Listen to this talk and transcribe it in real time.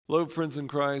Hello, friends in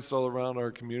Christ all around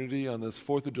our community on this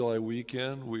 4th of July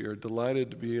weekend. We are delighted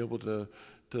to be able to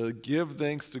give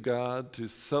thanks to God, to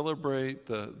celebrate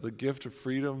the gift of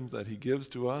freedom that He gives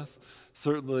to us.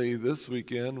 Certainly this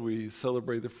weekend we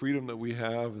celebrate the freedom that we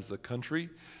have as a country.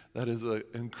 That is an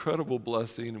incredible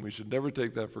blessing, and we should never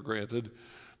take that for granted.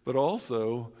 But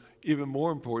also, even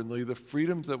more importantly, the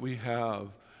freedoms that we have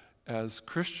as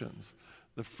Christians.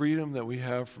 The freedom that we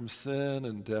have from sin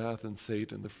and death and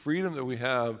Satan, the freedom that we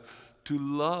have to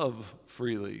love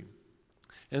freely.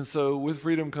 And so with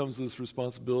freedom comes this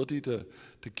responsibility to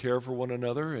care for one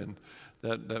another, and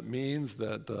that means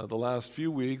that the last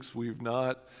few weeks we've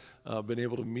not been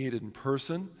able to meet in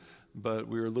person, but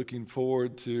we are looking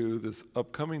forward to this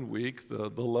upcoming week, the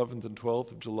 11th and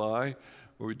 12th of July,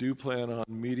 where we do plan on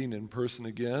meeting in person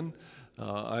again.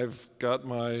 I've got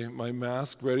my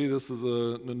mask ready. This is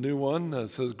a new one. It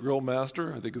says Grill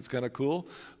Master. I think it's kind of cool.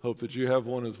 Hope that you have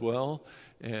one as well.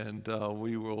 And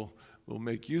we'll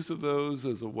make use of those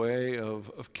as a way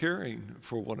of caring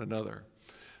for one another.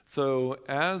 So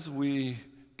as we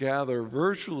gather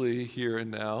virtually here and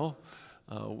now,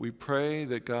 we pray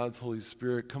that God's Holy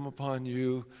Spirit come upon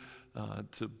you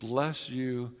to bless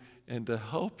you and to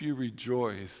help you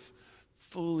rejoice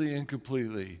fully and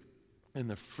completely in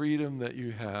the freedom that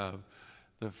you have,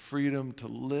 the freedom to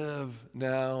live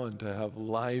now and to have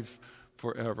life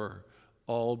forever,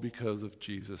 all because of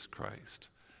Jesus Christ.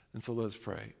 And so let's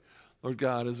pray. Lord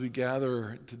God, as we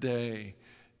gather today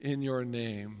in your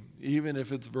name, even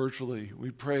if it's virtually, we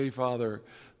pray, Father,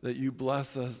 that you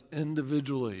bless us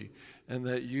individually and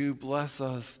that you bless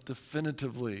us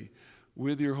definitively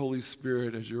with your Holy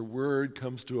Spirit as your word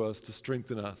comes to us to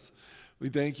strengthen us. We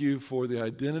thank you for the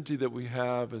identity that we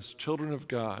have as children of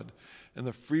God and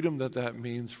the freedom that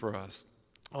means for us.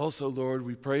 Also, Lord,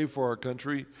 we pray for our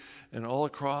country and all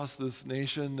across this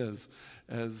nation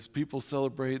as people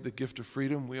celebrate the gift of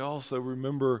freedom. We also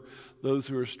remember those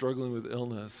who are struggling with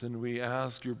illness, and we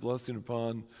ask your blessing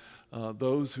upon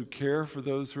those who care for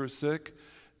those who are sick,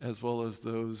 as well as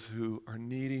those who are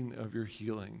needing of your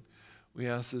healing. We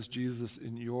ask this, Jesus,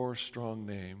 in your strong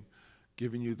name,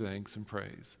 giving you thanks and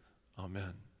praise.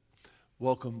 Amen.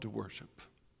 Welcome to worship.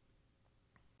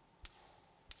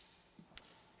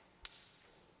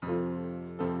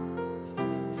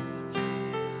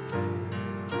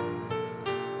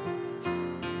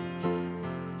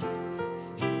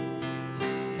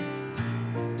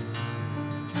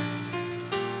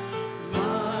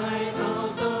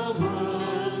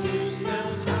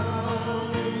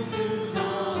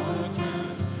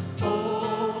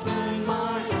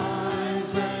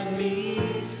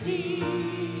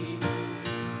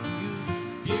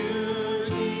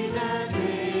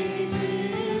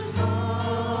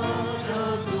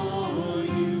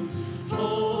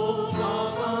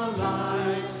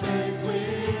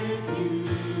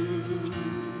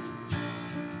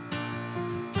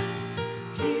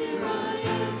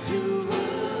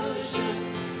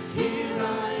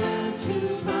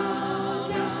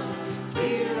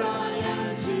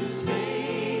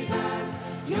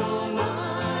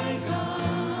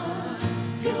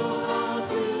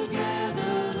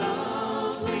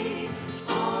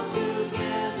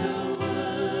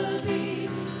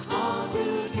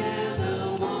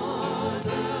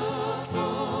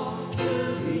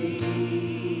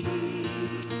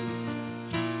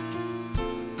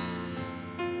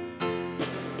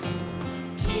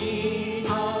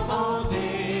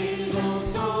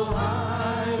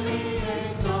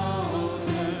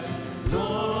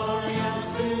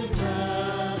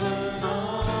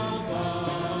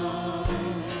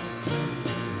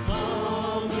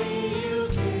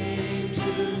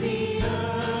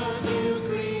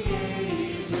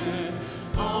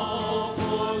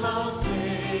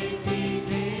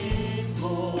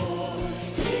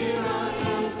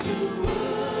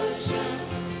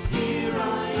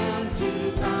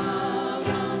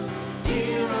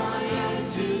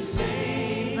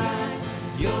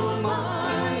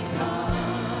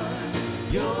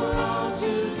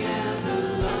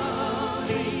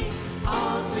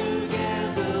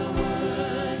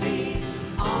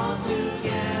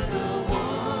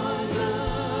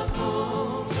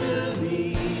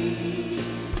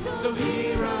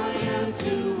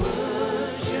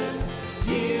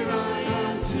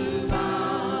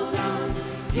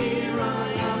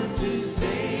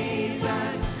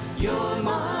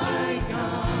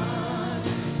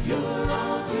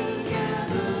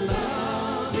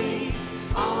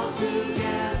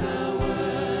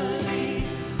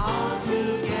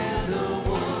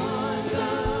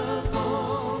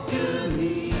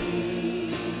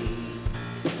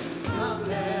 I'll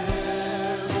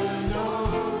never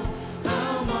know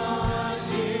how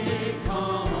much it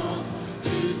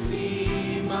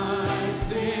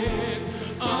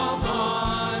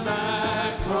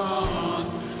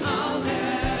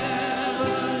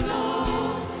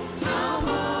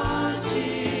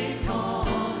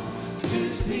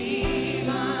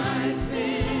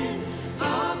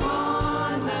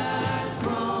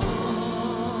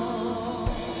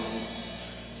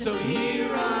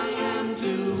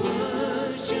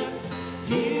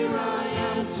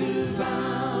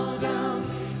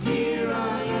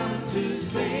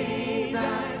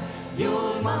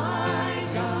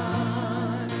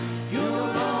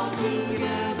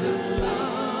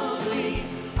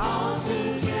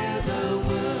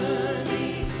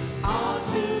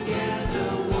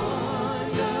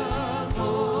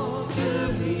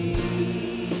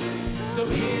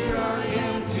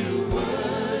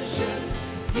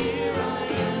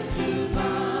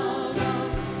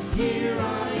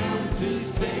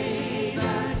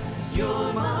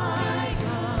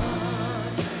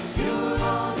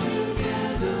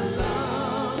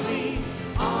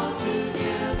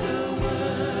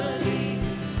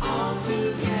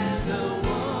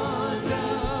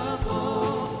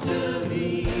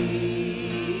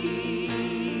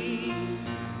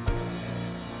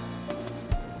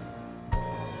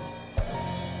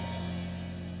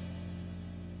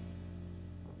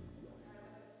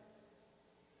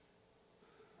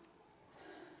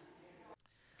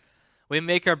We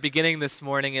make our beginning this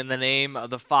morning in the name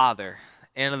of the Father,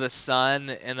 and of the Son,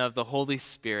 and of the Holy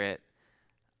Spirit.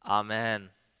 Amen.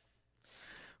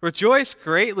 Rejoice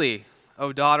greatly,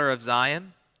 O daughter of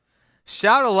Zion.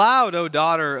 Shout aloud, O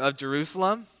daughter of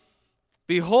Jerusalem.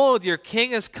 Behold, your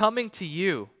king is coming to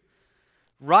you.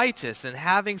 Righteous and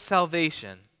having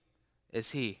salvation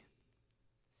is he.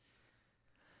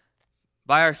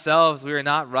 By ourselves we are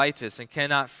not righteous and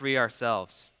cannot free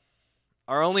ourselves.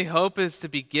 Our only hope is to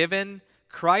be given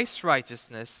Christ's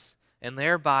righteousness and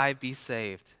thereby be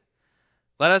saved.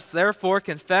 Let us therefore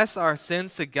confess our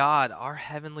sins to God, our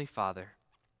heavenly Father.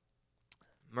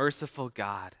 Merciful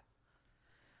God,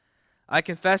 I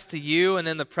confess to you and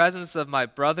in the presence of my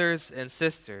brothers and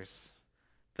sisters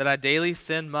that I daily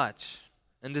sin much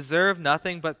and deserve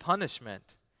nothing but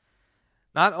punishment.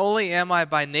 Not only am I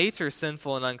by nature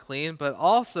sinful and unclean, but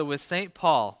also with St.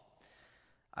 Paul,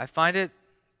 I find it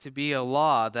to be a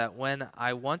law that when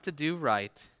I want to do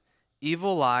right,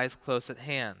 evil lies close at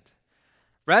hand.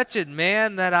 Wretched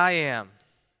man that I am,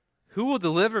 who will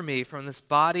deliver me from this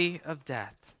body of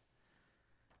death?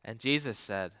 And Jesus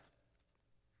said,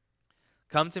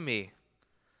 Come to me,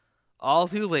 all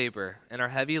who labor and are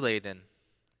heavy laden,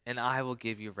 and I will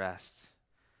give you rest.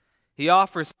 He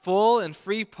offers full and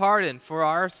free pardon for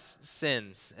our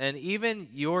sins and even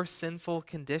your sinful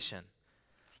condition.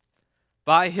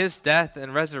 By his death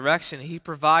and resurrection, he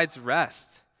provides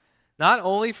rest, not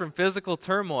only from physical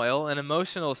turmoil and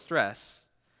emotional stress.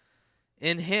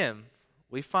 In him,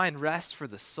 we find rest for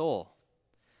the soul.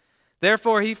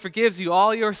 Therefore, he forgives you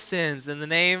all your sins in the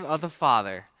name of the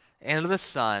Father, and of the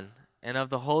Son, and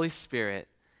of the Holy Spirit.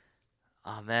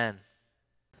 Amen.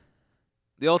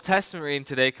 The Old Testament reading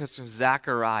today comes from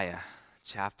Zechariah,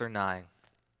 chapter 9.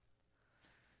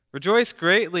 Rejoice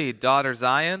greatly, daughter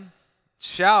Zion.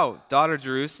 Shout, daughter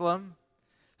Jerusalem.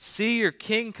 See, your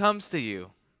king comes to you,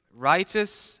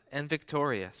 righteous and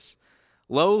victorious,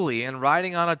 lowly and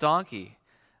riding on a donkey,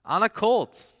 on a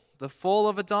colt, the foal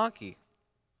of a donkey.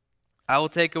 I will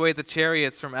take away the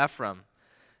chariots from Ephraim,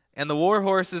 and the war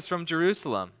horses from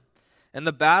Jerusalem, and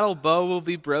the battle bow will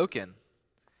be broken.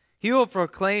 He will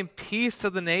proclaim peace to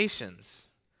the nations.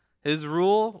 His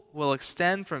rule will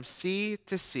extend from sea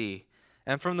to sea,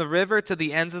 and from the river to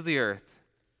the ends of the earth.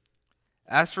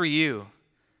 As for you,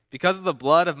 because of the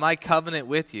blood of my covenant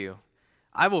with you,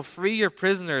 I will free your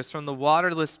prisoners from the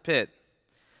waterless pit.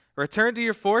 Return to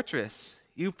your fortress,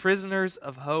 you prisoners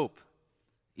of hope.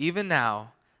 Even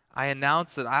now, I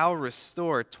announce that I will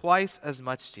restore twice as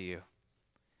much to you.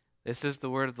 This is the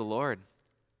word of the Lord.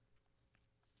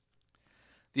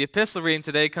 The epistle reading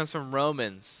today comes from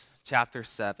Romans chapter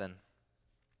 7.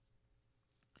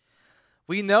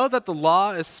 We know that the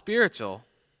law is spiritual,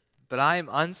 but I am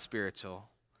unspiritual,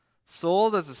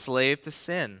 sold as a slave to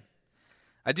sin.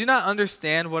 I do not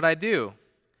understand what I do.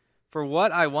 For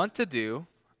what I want to do,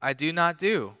 I do not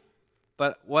do.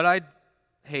 But what I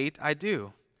hate, I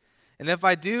do. And if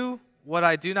I do what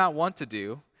I do not want to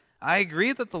do, I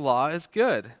agree that the law is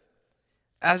good.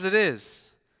 As it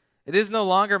is no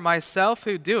longer myself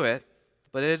who do it,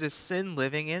 but it is sin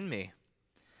living in me.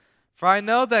 For I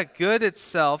know that good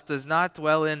itself does not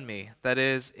dwell in me, that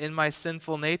is, in my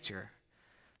sinful nature.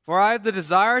 For I have the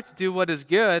desire to do what is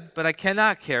good, but I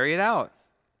cannot carry it out.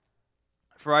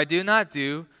 For I do not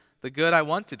do the good I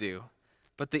want to do,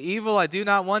 but the evil I do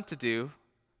not want to do,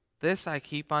 this I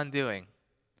keep on doing.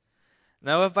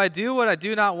 Now if I do what I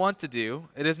do not want to do,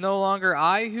 it is no longer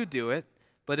I who do it,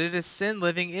 but it is sin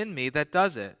living in me that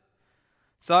does it.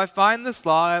 So I find this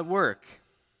law at work.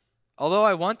 Although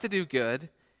I want to do good,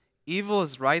 evil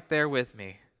is right there with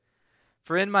me.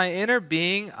 For in my inner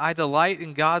being I delight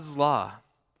in God's law.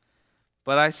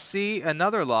 But I see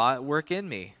another law at work in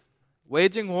me,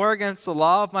 waging war against the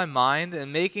law of my mind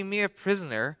and making me a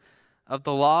prisoner of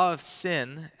the law of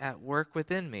sin at work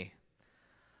within me.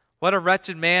 What a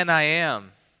wretched man I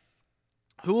am!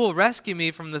 Who will rescue me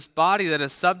from this body that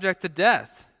is subject to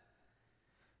death?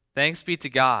 Thanks be to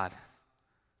God,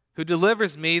 who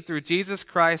delivers me through Jesus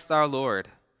Christ our Lord.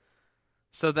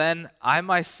 So then I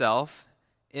myself,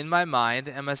 in my mind,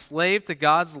 am a slave to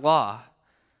God's law,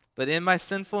 but in my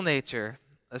sinful nature,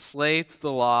 a slave to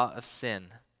the law of sin.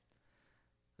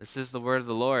 This is the word of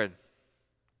the Lord.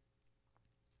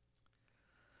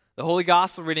 The Holy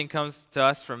Gospel reading comes to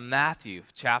us from Matthew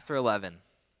chapter 11.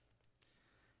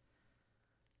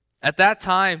 At that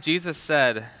time, Jesus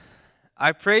said,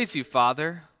 I praise you,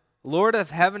 Father, Lord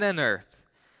of heaven and earth,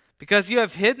 because you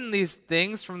have hidden these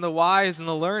things from the wise and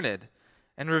the learned,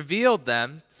 and revealed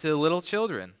them to little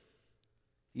children.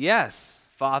 Yes,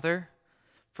 Father,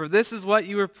 for this is what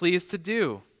you were pleased to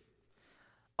do.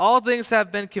 All things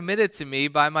have been committed to me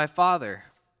by my Father.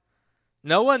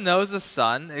 No one knows the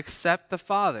Son except the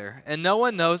Father, and no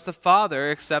one knows the Father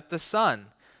except the Son,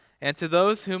 and to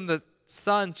those whom the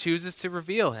Son chooses to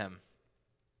reveal him.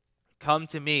 Come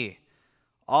to me,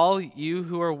 all you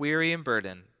who are weary and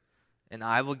burdened, and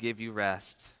I will give you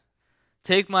rest.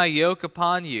 Take my yoke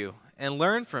upon you and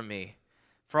learn from me,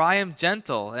 for I am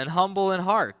gentle and humble in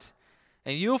heart,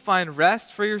 and you will find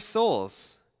rest for your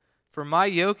souls. For my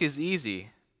yoke is easy,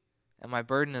 and my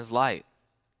burden is light.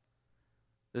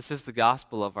 This is the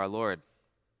gospel of our Lord.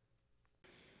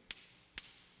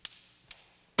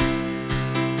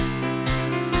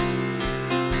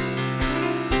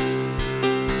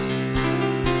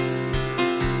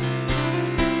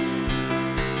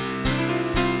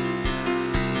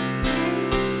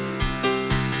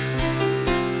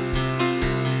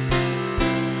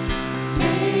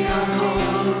 May our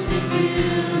streets be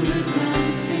filled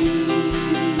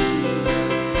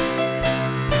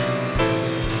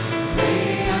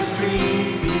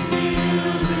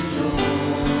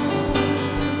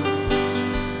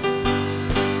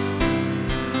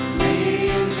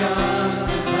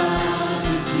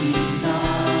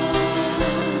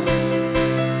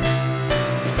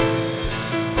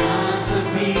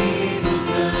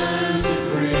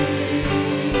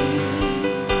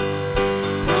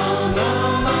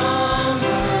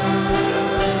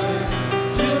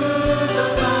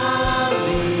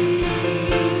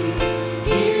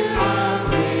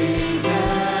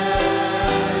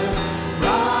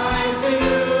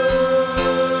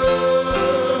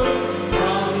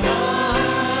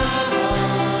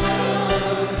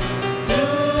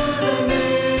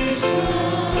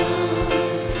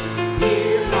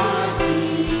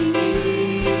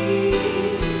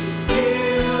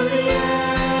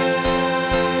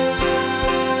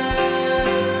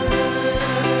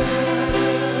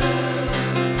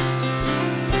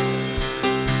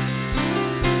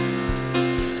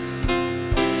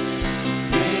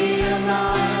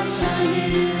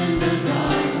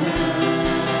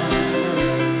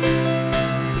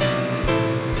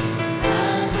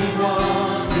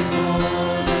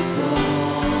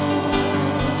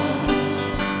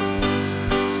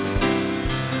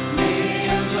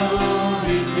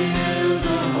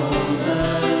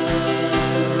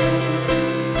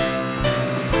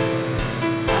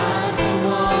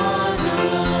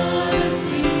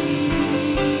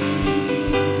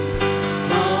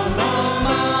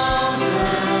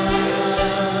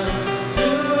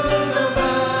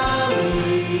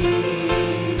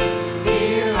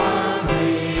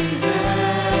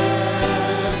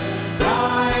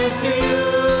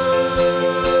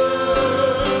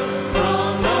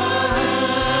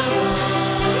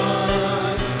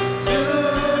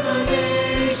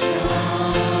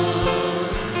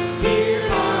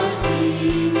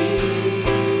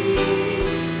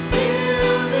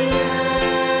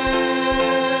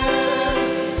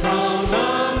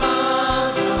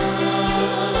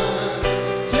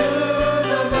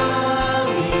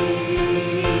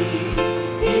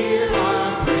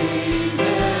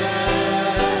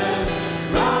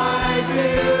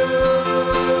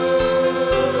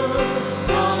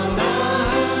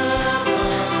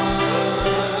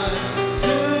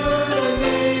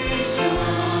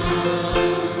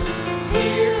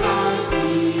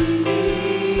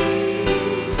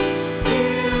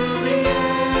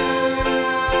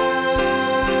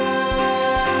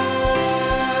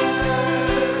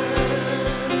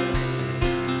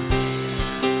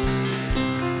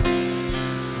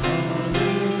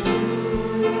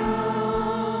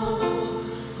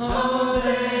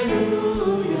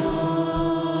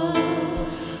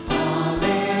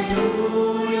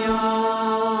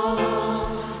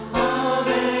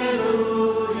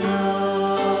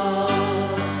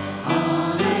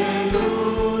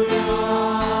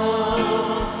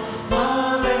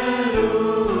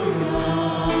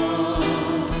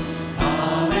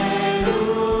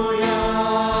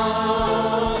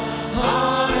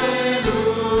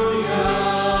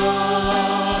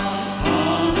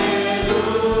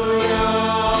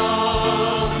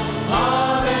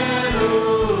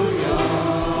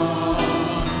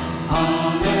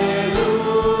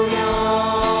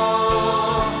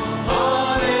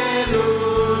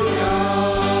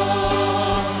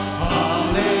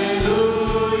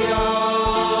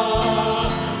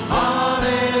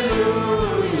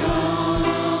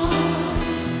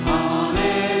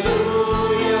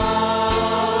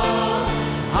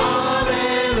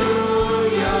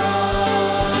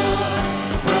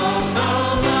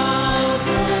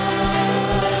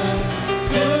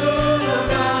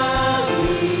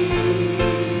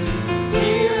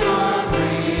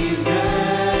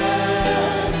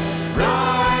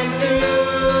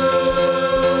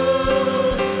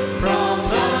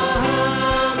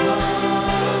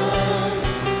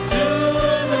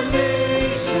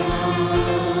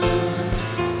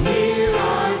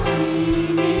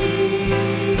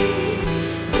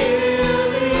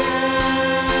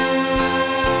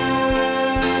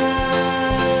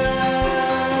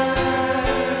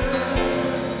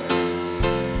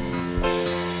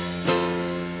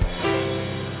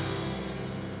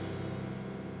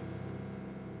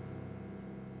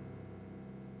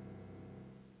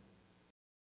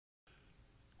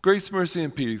Grace, mercy,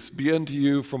 and peace be unto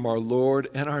you from our Lord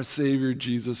and our Savior,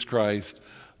 Jesus Christ.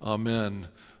 Amen.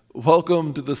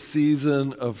 Welcome to the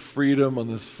season of freedom on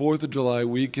this 4th of July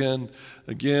weekend.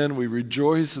 Again, we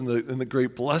rejoice in the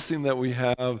great blessing that we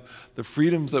have, the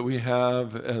freedoms that we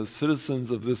have as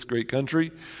citizens of this great country.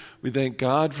 We thank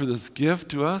God for this gift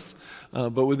to us,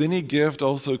 but with any gift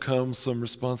also comes some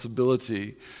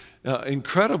responsibility.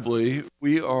 Incredibly,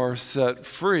 we are set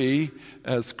free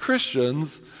as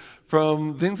Christians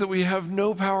from things that we have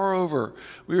no power over.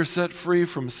 We are set free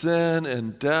from sin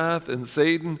and death and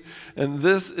Satan, and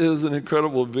this is an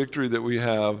incredible victory that we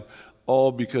have,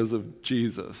 all because of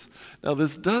Jesus. Now,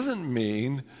 this doesn't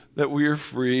mean that we are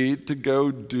free to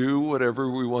go do whatever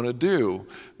we want to do,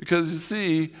 because you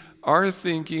see, our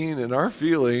thinking and our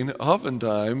feeling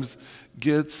oftentimes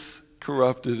gets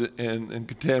corrupted and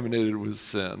contaminated with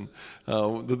sin.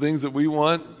 The things that we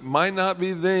want might not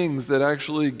be things that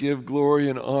actually give glory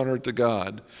and honor to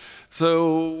God.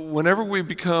 So whenever we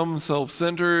become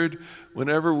self-centered,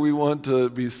 whenever we want to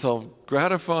be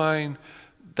self-gratifying,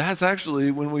 that's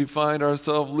actually when we find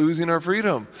ourselves losing our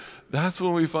freedom. That's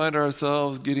when we find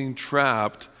ourselves getting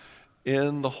trapped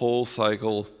in the whole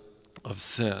cycle of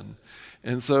sin.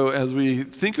 And so as we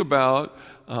think about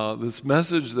this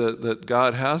message that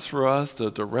God has for us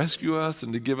to rescue us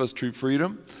and to give us true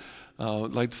freedom,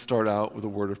 I'd like to start out with a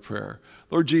word of prayer.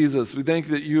 Lord Jesus, we thank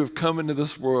you that you have come into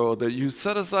this world, that you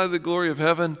set aside the glory of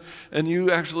heaven, and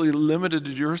you actually limited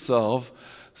yourself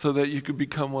so that you could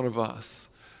become one of us.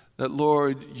 That,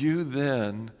 Lord, you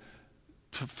then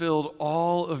fulfilled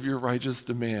all of your righteous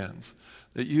demands,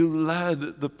 that you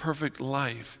led the perfect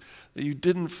life, that you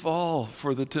didn't fall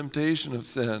for the temptation of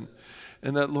sin,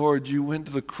 and that, Lord, you went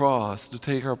to the cross to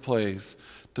take our place,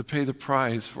 to pay the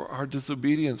price for our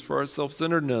disobedience, for our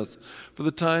self-centeredness, for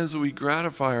the times that we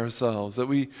gratify ourselves, that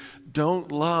we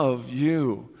don't love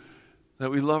you, that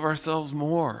we love ourselves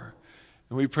more.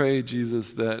 And we pray,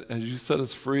 Jesus, that as you set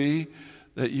us free,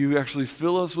 that you actually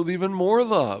fill us with even more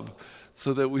love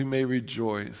so that we may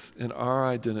rejoice in our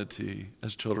identity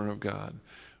as children of God.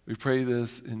 We pray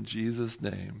this in Jesus'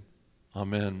 name.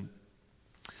 Amen.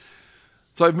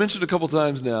 So I've mentioned a couple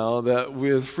times now that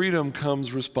with freedom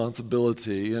comes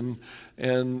responsibility, and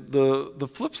the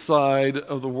flip side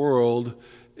of the world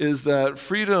is that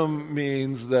freedom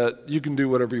means that you can do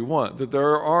whatever you want, that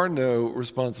there are no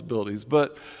responsibilities.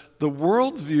 But the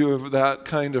world's view of that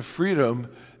kind of freedom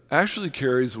actually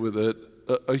carries with it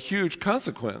a huge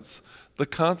consequence. The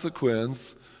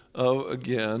consequence of,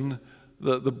 again,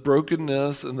 the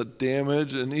brokenness and the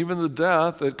damage and even the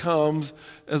death that comes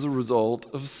as a result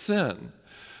of sin.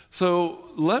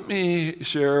 So let me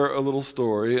share a little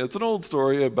story. It's an old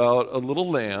story about a little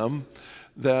lamb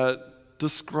that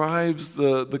describes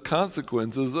the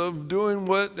consequences of doing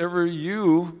whatever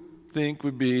you think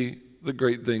would be the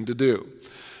great thing to do.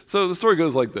 So the story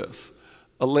goes like this.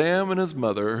 A lamb and his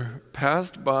mother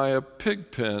passed by a pig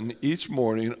pen each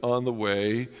morning on the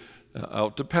way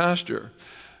out to pasture.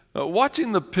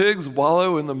 Watching the pigs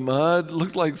wallow in the mud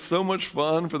looked like so much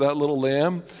fun for that little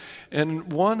lamb.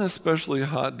 And one especially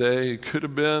hot day could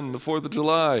have been the 4th of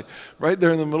July, right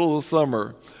there in the middle of the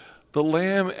summer. The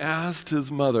lamb asked his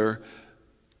mother,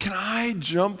 "Can I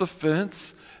jump the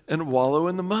fence and wallow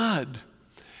in the mud?"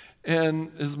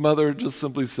 And his mother just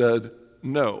simply said,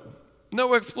 "No."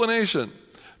 No explanation.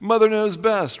 Mother knows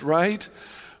best, right?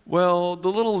 Well,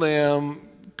 the little lamb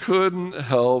couldn't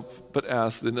help but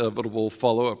ask the inevitable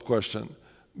follow-up question,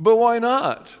 "But why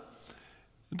not?"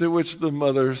 To which the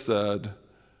mother said,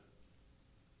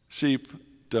 "Sheep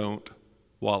don't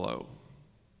wallow."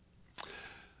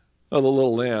 Well, the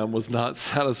little lamb was not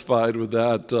satisfied with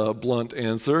that blunt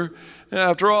answer.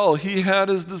 After all, he had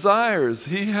his desires.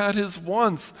 He had his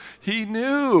wants. He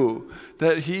knew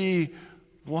that he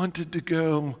wanted to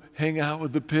go hang out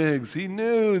with the pigs. He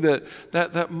knew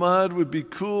that mud would be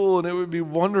cool and it would be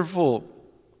wonderful.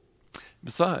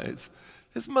 Besides,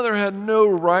 his mother had no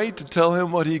right to tell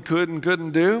him what he could and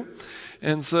couldn't do.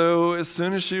 And so as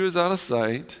soon as she was out of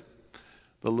sight,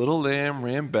 the little lamb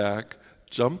ran back,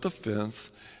 jumped the fence,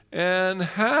 and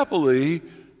happily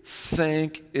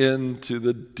sank into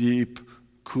the deep,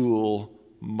 cool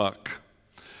muck.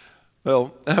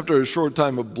 Well, after a short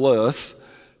time of bliss,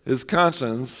 his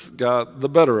conscience got the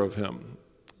better of him.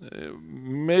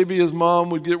 Maybe his mom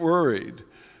would get worried.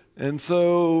 And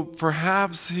so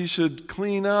perhaps he should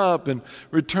clean up and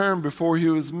return before he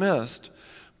was missed.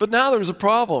 But now there was a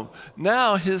problem.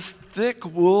 Now his thick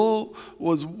wool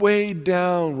was weighed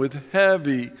down with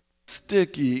heavy,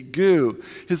 sticky goo.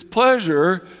 His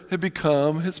pleasure had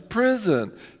become his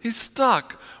prison. He's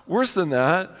stuck. Worse than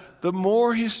that, the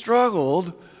more he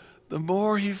struggled, the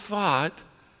more he fought,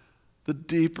 the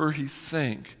deeper he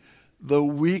sank, the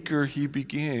weaker he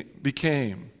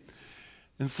became.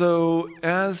 And so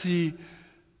as he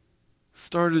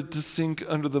started to sink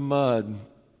under the mud,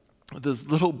 this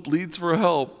little bleats for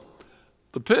help,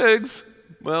 the pigs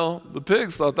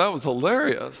thought that was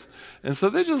hilarious. And so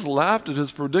they just laughed at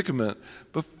his predicament.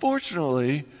 But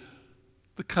fortunately,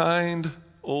 the kind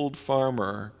old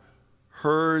farmer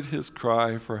heard his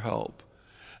cry for help.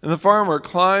 And the farmer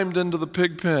climbed into the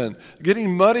pig pen,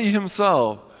 getting muddy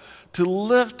himself, to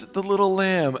lift the little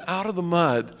lamb out of the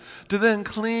mud, to then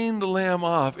clean the lamb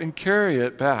off and carry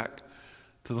it back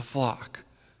to the flock,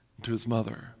 to his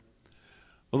mother.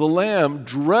 Well, the lamb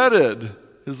dreaded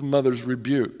his mother's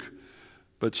rebuke,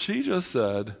 but she just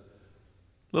said,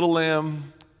 "Little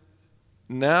lamb,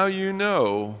 now you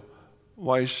know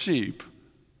why sheep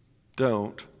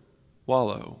don't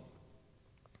wallow."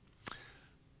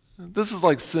 This is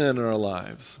like sin in our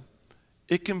lives.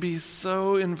 It can be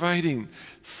so inviting,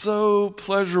 so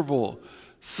pleasurable,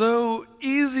 so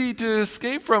easy to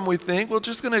escape from, we think. We're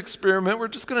just going to experiment. We're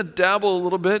just going to dabble a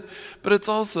little bit. But it's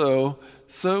also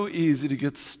so easy to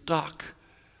get stuck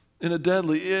in a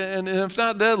deadly, and if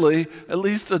not deadly, at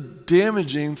least a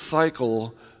damaging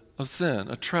cycle of sin,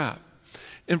 a trap.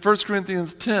 In 1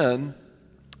 Corinthians 10,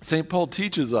 St. Paul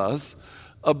teaches us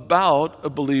about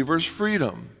a believer's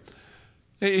freedom.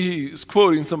 He's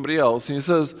quoting somebody else, and he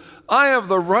says, "I have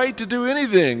the right to do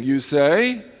anything, you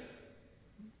say,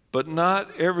 but not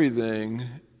everything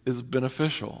is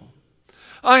beneficial.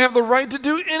 I have the right to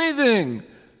do anything,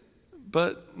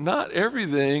 but not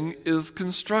everything is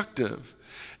constructive."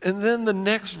 And then the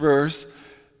next verse,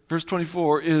 verse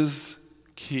 24, is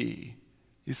key.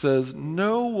 He says,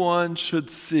 "No one should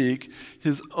seek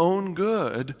his own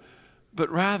good,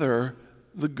 but rather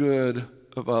the good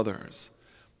of others."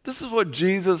 This is what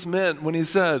Jesus meant when he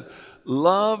said,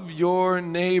 "Love your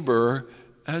neighbor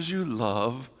as you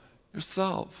love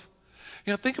yourself."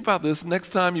 Think about this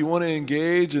next time you want to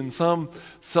engage in some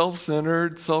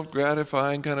self-centered,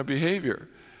 self-gratifying kind of behavior.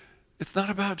 It's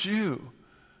not about you.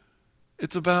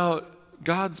 It's about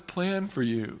God's plan for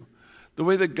you, the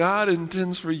way that God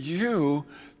intends for you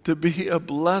to be a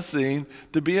blessing,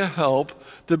 to be a help,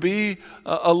 to be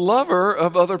a lover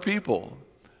of other people,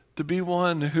 to be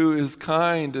one who is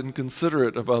kind and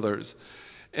considerate of others.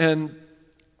 And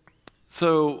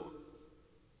so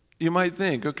you might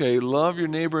think, okay, love your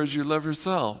neighbor as you love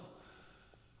yourself.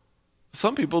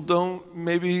 Some people don't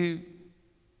maybe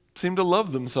seem to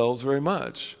love themselves very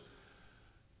much.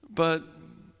 But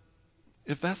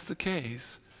if that's the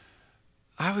case,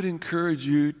 I would encourage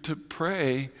you to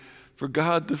pray for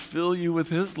God to fill you with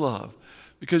his love,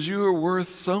 because you are worth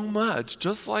so much,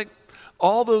 just like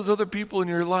all those other people in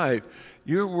your life.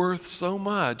 You're worth so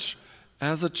much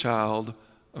as a child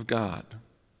of God.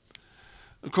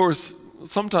 Of course,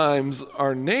 sometimes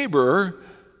our neighbor,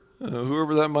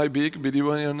 whoever that might be, it could be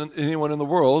anyone in the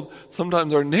world,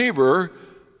 sometimes our neighbor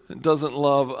doesn't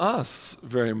love us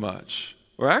very much.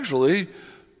 Or actually,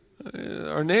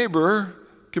 our neighbor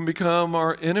can become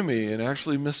our enemy and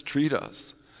actually mistreat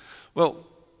us. Well,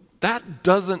 that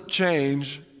doesn't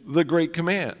change the Great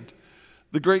Command.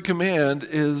 The Great Command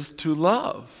is to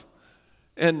love.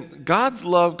 And God's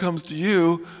love comes to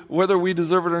you whether we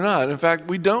deserve it or not. In fact,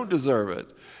 we don't deserve it.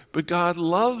 But God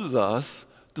loves us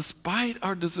despite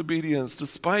our disobedience,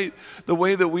 despite the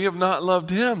way that we have not loved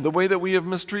him, the way that we have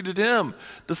mistreated him.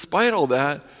 Despite all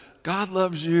that, God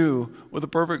loves you with a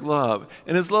perfect love.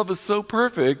 And his love is so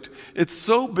perfect, it's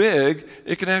so big,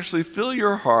 it can actually fill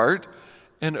your heart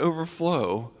and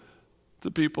overflow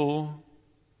to people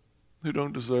who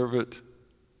don't deserve it,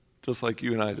 just like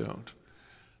you and I don't.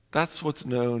 That's what's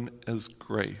known as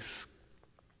grace.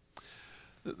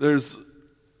 There's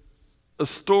a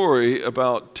story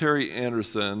about Terry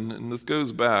Anderson, and this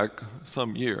goes back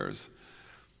some years.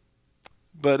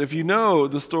 But if you know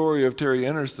the story of Terry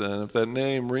Anderson, if that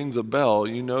name rings a bell,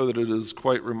 you know that it is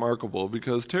quite remarkable,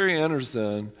 because Terry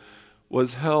Anderson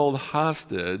was held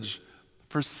hostage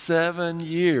for 7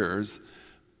 years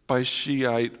by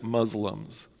Shiite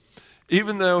Muslims.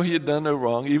 Even though he had done no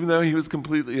wrong, even though he was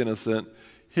completely innocent,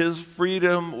 his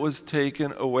freedom was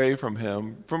taken away from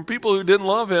him, from people who didn't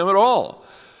love him at all.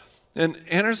 And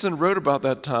Anderson wrote about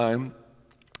that time.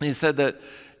 He said that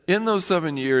in those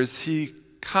 7 years, he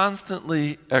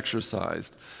constantly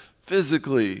exercised,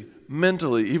 physically,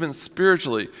 mentally, even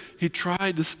spiritually. He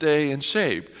tried to stay in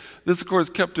shape. This, of course,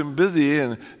 kept him busy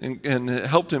and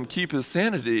helped him keep his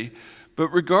sanity. But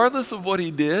regardless of what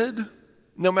he did,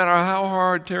 no matter how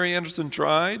hard Terry Anderson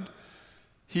tried,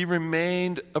 he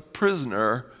remained a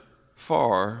prisoner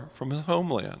far from his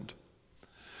homeland.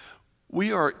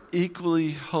 We are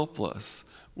equally helpless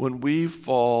when we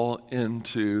fall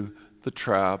into the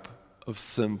trap of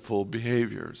sinful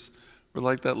behaviors. We're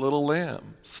like that little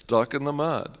lamb stuck in the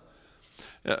mud.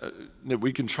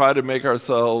 We can try to make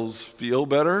ourselves feel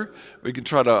better. We can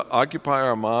try to occupy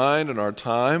our mind and our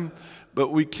time, but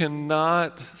we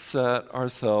cannot set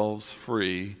ourselves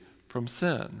free from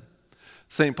sin.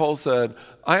 St. Paul said,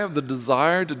 I have the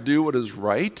desire to do what is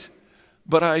right,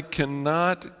 but I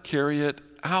cannot carry it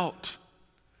out.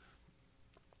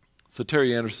 So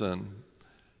Terry Anderson,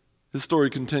 his story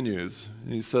continues.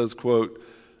 He says, quote,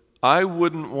 I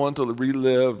wouldn't want to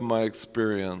relive my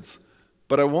experience,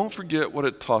 but I won't forget what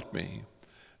it taught me.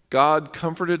 God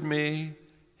comforted me,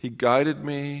 He guided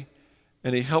me,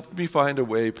 and He helped me find a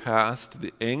way past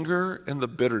the anger and the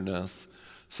bitterness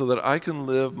so that I can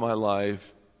live my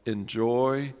life in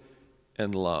joy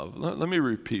and love. Let me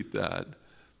repeat that.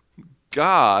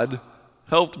 God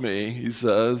helped me, he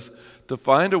says, to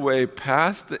find a way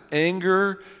past the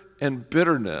anger and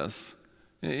bitterness.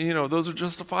 You know, those are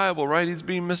justifiable, right? He's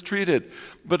being mistreated.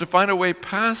 But to find a way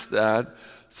past that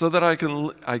so that I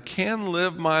can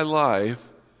live my life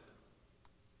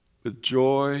with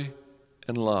joy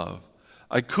and love.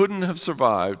 I couldn't have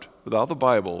survived without the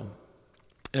Bible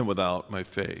and without my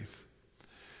faith.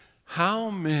 How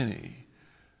many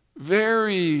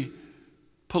very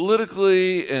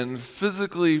politically and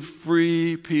physically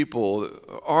free people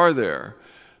are there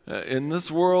in this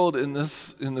world, in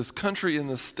this country, in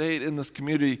this state, in this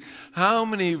community? How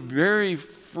many very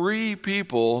free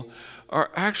people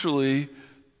are actually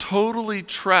totally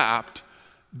trapped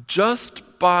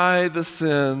just by the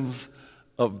sins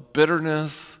of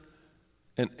bitterness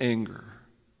and anger?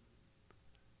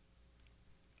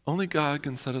 Only God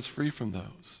can set us free from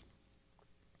those.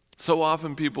 So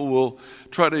often people will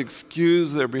try to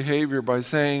excuse their behavior by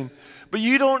saying, but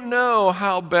you don't know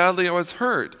how badly I was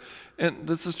hurt. And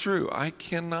this is true. I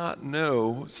cannot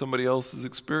know somebody else's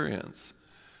experience.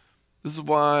 This is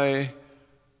why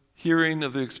hearing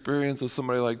of the experience of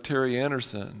somebody like Terry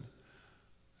Anderson,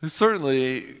 who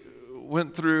certainly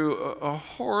went through a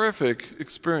horrific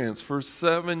experience for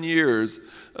 7 years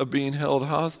of being held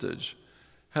hostage,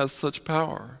 has such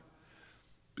power.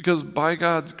 Because by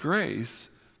God's grace,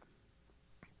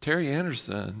 Terry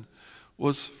Anderson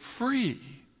was free,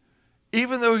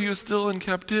 even though he was still in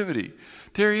captivity.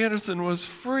 Terry Anderson was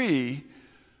free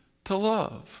to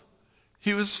love.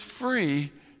 He was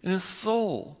free in his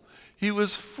soul. He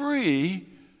was free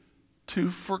to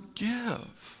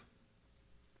forgive.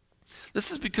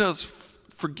 This is because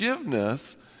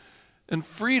forgiveness and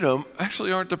freedom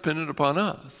actually aren't dependent upon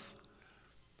us.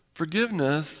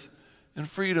 Forgiveness and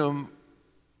freedom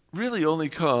really only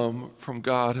come from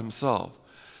God Himself.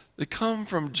 They come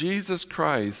from Jesus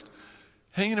Christ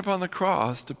hanging upon the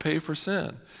cross to pay for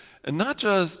sin. And not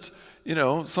just,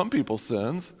 some people's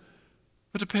sins,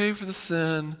 but to pay for the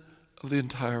sin of the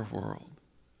entire world.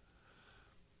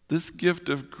 This gift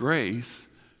of grace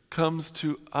comes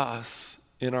to us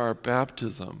in our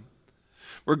baptism,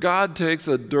 where God takes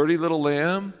a dirty little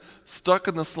lamb stuck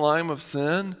in the slime of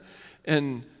sin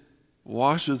and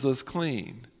washes us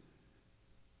clean.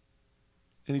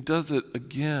 And He does it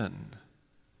again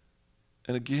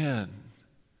and again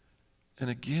and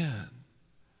again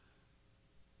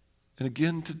and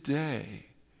again today.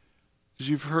 As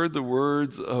you've heard the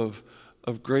words of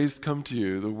grace come to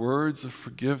you, the words of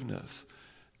forgiveness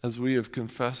as we have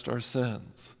confessed our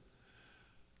sins.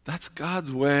 That's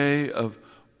God's way of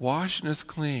washing us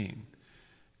clean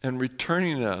and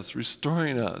returning us,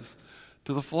 restoring us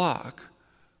to the flock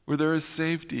where there is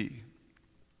safety,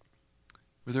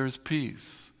 where there is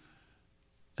peace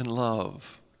and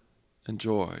love and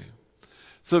joy.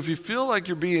 So if you feel like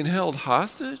you're being held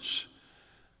hostage,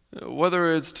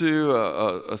 whether it's to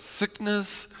a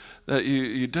sickness that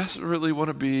you desperately want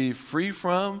to be free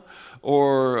from,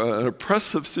 or an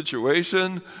oppressive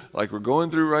situation like we're going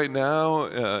through right now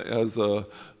as a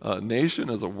nation,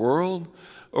 as a world,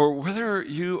 or whether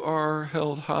you are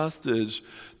held hostage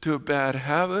to a bad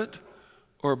habit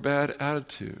or a bad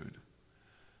attitude.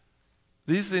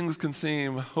 These things can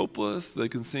seem hopeless, they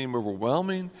can seem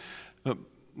overwhelming.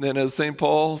 And as St.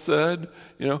 Paul said,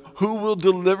 who will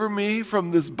deliver me from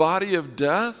this body of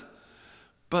death?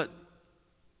 But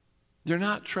you're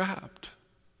not trapped.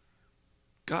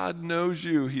 God knows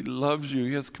you, He loves you,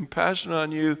 He has compassion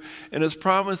on you, and His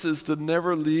promise is to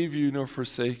never leave you nor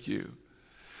forsake you.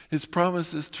 His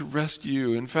promise is to rescue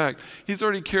you. In fact, He's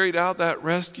already carried out that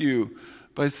rescue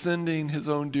by sending His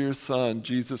own dear Son,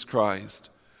 Jesus Christ,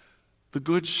 the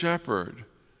Good Shepherd,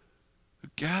 who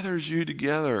gathers you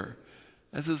together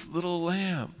as His little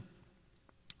lamb,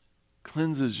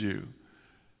 cleanses you,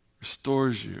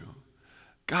 restores you.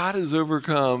 God has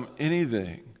overcome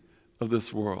anything of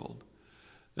this world.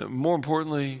 And more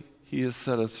importantly, he has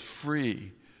set us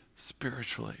free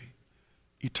spiritually,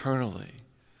 eternally.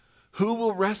 Who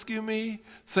will rescue me?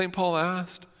 St. Paul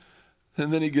asked.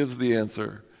 And then he gives the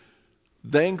answer.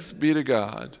 Thanks be to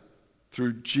God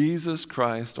through Jesus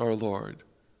Christ our Lord.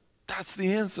 That's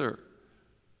the answer.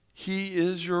 He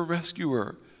is your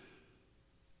rescuer.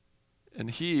 And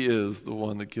he is the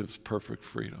one that gives perfect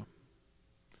freedom.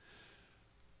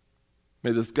 May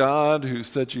this God who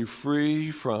set you free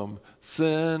from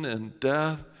sin and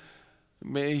death,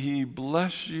 may he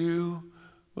bless you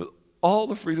with all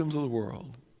the freedoms of the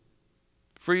world.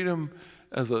 Freedom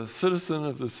as a citizen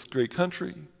of this great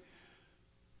country,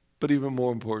 but even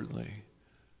more importantly,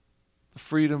 the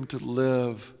freedom to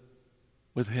live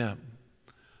with him,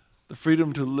 the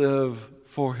freedom to live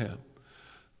for him,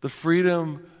 the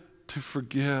freedom to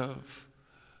forgive,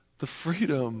 the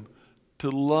freedom to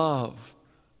love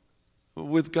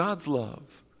with God's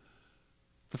love,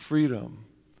 the freedom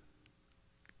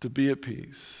to be at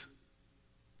peace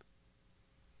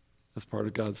as part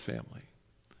of God's family.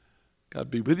 God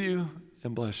be with you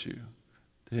and bless you.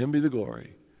 To him be the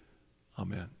glory.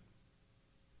 Amen.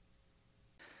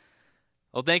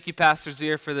 Well, thank you, Pastor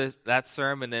Zier, for that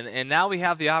sermon. And now we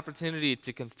have the opportunity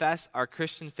to confess our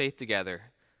Christian faith together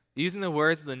using the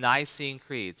words of the Nicene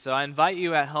Creed. So I invite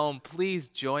you at home, please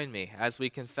join me as we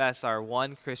confess our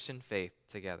one Christian faith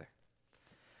together.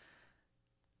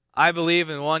 I believe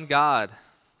in one God,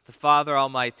 the Father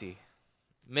Almighty,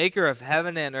 maker of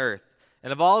heaven and earth,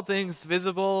 and of all things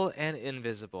visible and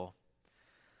invisible.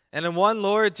 And in one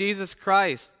Lord Jesus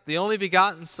Christ, the only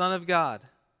begotten Son of God,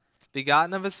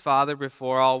 begotten of his Father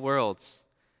before all worlds,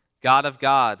 God of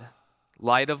God,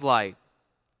 light of light,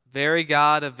 very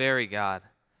God of very God,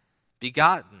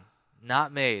 begotten,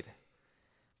 not made,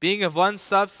 being of one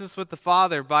substance with the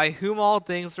Father, by whom all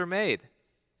things were made,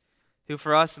 who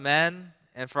for us men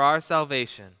and for our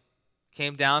salvation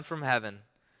came down from heaven,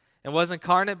 and was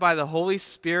incarnate by the Holy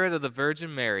Spirit of the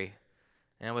Virgin Mary,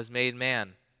 and was made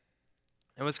man,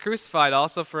 and was crucified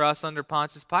also for us under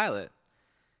Pontius Pilate.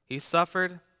 He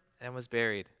suffered and was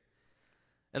buried.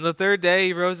 And the third day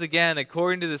he rose again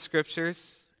according to the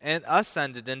Scriptures, and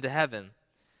ascended into heaven,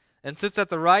 and sits at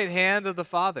the right hand of the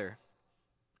Father.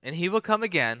 And he will come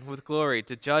again with glory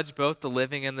to judge both the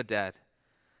living and the dead,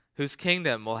 whose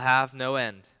kingdom will have no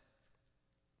end.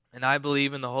 And I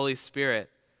believe in the Holy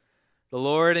Spirit, the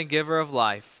Lord and giver of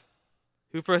life,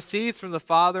 who proceeds from the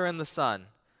Father and the Son,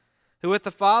 who with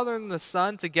the Father and the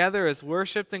Son together is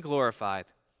worshipped and glorified,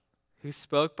 who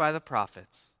spoke by the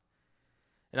prophets.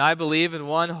 And I believe in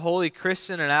one holy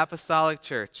Christian and apostolic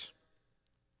church.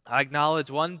 I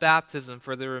acknowledge one baptism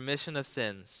for the remission of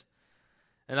sins,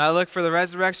 and I look for the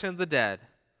resurrection of the dead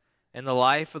and the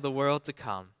life of the world to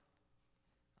come.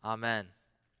 Amen.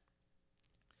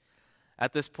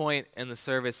 At this point in the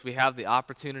service, we have the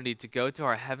opportunity to go to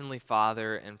our Heavenly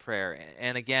Father in prayer.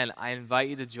 And again, I invite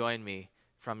you to join me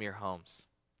from your homes.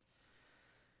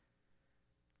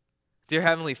 Dear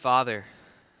Heavenly Father,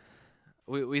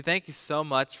 we thank you so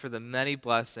much for the many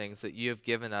blessings that you have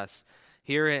given us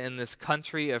here in this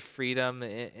country of freedom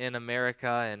in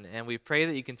America. And we pray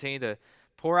that you continue to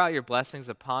pour out your blessings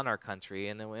upon our country.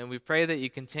 And we pray that you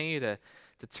continue to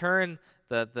turn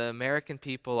the American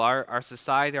people, our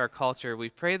society, our culture, we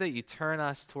pray that you turn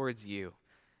us towards you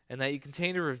and that you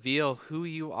continue to reveal who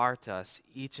you are to us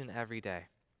each and every day.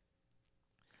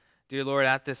 Dear Lord,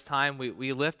 at this time,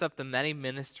 we lift up the many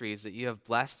ministries that you have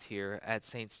blessed here at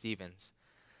St. Stephen's.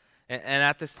 And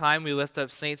at this time, we lift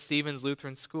up St. Stephen's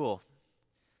Lutheran School,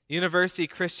 University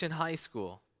Christian High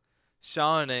School,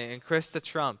 Sean and Krista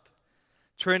Trump,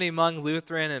 Trinity Hmong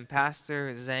Lutheran and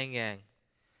Pastor Zhang Yang.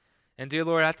 And dear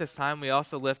Lord, at this time, we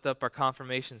also lift up our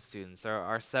confirmation students,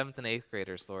 our 7th and 8th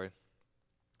graders, Lord.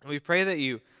 And we pray that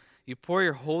you pour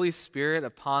your Holy Spirit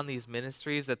upon these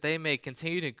ministries, that they may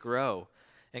continue to grow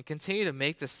and continue to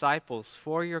make disciples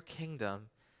for your kingdom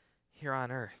here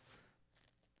on earth.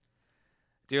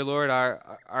 Dear Lord,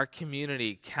 our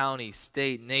community, county,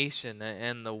 state, nation,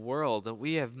 and the world, that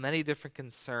we have many different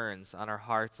concerns on our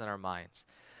hearts and our minds.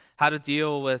 How to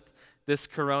deal with this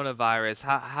coronavirus,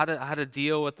 how to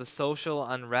deal with the social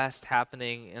unrest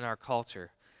happening in our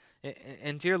culture.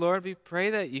 And dear Lord, we pray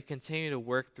that you continue to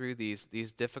work through these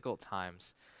difficult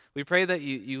times. We pray that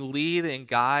you lead and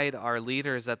guide our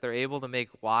leaders, that they're able to make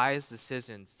wise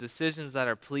decisions that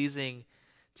are pleasing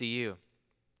to you.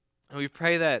 And we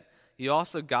pray that you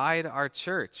also guide our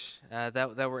church,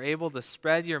 that we're able to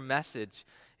spread your message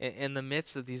in the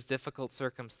midst of these difficult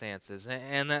circumstances,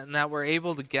 and that we're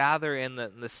able to gather in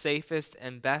the safest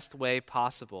and best way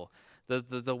possible,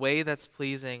 the way that's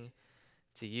pleasing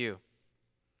to you.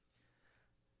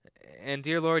 And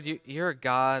dear Lord, you're a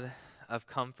God of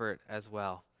comfort as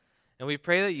well. And we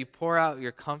pray that you pour out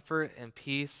your comfort and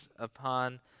peace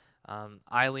upon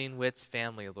Eileen Witt's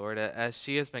family, Lord, as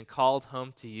she has been called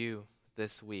home to you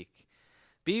this week.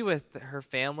 Be with her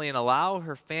family and allow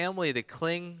her family to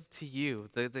cling to you,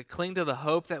 to cling to the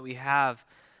hope that we have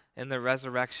in the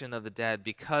resurrection of the dead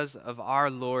because of our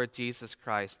Lord Jesus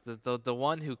Christ, the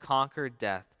one who conquered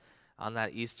death on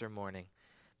that Easter morning.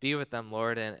 Be with them,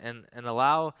 Lord, and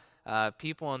allow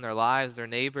people in their lives, their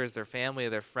neighbors, their family,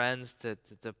 their friends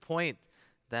to point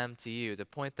them to you, to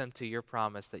point them to your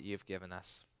promise that you've given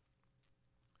us.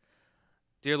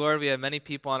 Dear Lord, we have many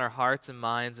people on our hearts and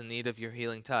minds in need of your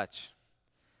healing touch.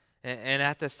 And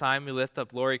at this time, we lift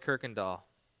up Lori Kirkendall,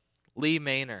 Lee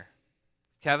Maynor,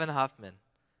 Kevin Huffman,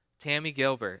 Tammy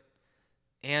Gilbert,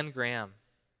 Ann Graham,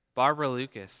 Barbara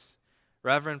Lucas,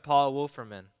 Reverend Paul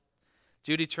Wolferman,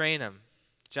 Judy Trainham,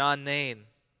 John Nain,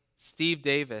 Steve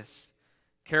Davis,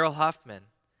 Carol Huffman,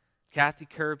 Kathy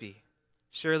Kirby,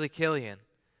 Shirley Killian,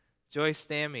 Joyce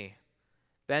Stammy,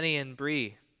 Benny and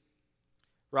Bree,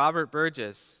 Robert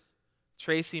Burgess,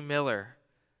 Tracy Miller,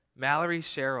 Mallory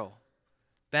Sherrill,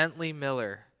 Bentley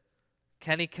Miller,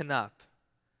 Kenny Knupp,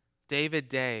 David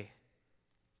Day,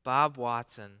 Bob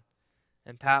Watson,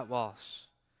 and Pat Walsh.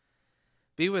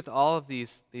 Be with all of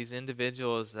these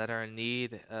individuals that are in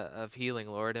need of healing,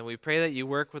 Lord, and we pray that you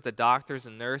work with the doctors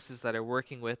and nurses that are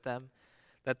working with them,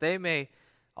 that they may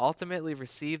ultimately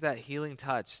receive that healing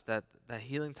touch, that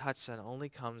healing touch that only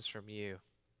comes from you.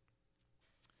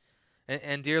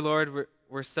 And dear Lord,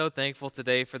 we're so thankful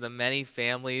today for the many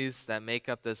families that make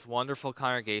up this wonderful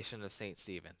congregation of St.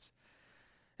 Stephen's.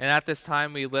 And at this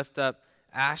time, we lift up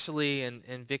Ashley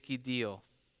and Vicky Deal,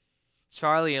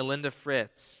 Charlie and Linda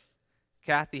Fritz,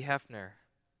 Kathy Hefner,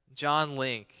 John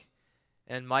Link,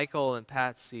 and Michael and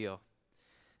Pat Seal.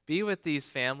 Be with these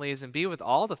families and be with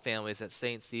all the families at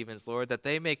St. Stephen's, Lord, that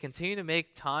they may continue to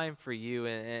make time for you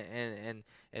and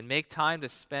make time to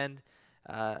spend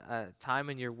time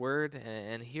in your word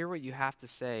and hear what you have to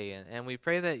say. And we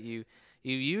pray that you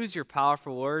use your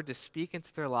powerful word to speak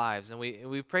into their lives. And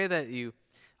we pray that you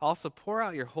also pour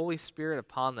out your Holy Spirit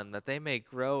upon them, that they may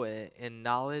grow in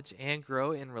knowledge and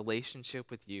grow in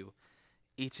relationship with you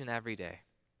each and every day.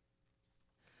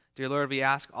 Dear Lord, we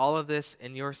ask all of this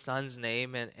in your Son's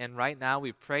name, and right now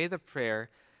we pray the prayer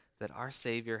that our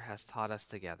Savior has taught us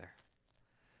together.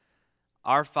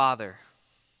 Our Father,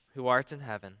 who art in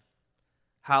heaven,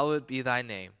 hallowed be thy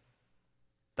name.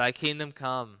 Thy kingdom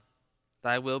come,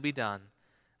 thy will be done,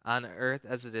 on earth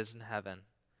as it is in heaven.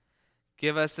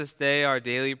 Give us this day our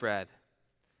daily bread,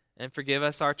 and forgive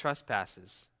us our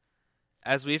trespasses,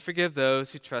 as we forgive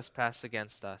those who trespass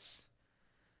against us.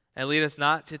 And lead us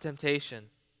not to temptation,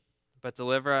 but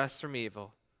deliver us from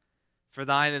evil. For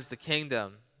thine is the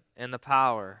kingdom, and the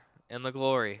power, and the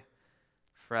glory,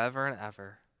 forever and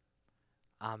ever.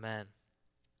 Amen.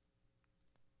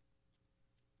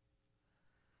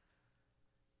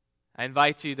 I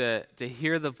invite you to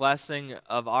hear the blessing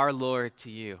of our Lord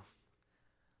to you.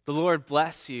 The Lord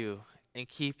bless you and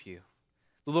keep you.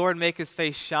 The Lord make his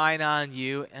face shine on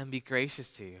you and be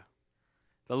gracious to you.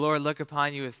 The Lord look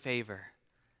upon you with favor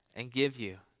and give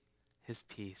you his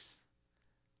peace.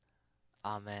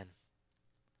 Amen.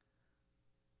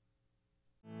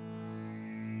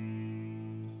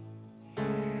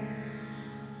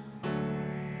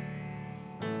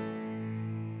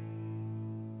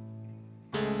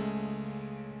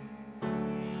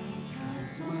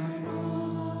 Cast my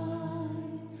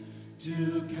mind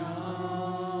to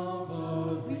count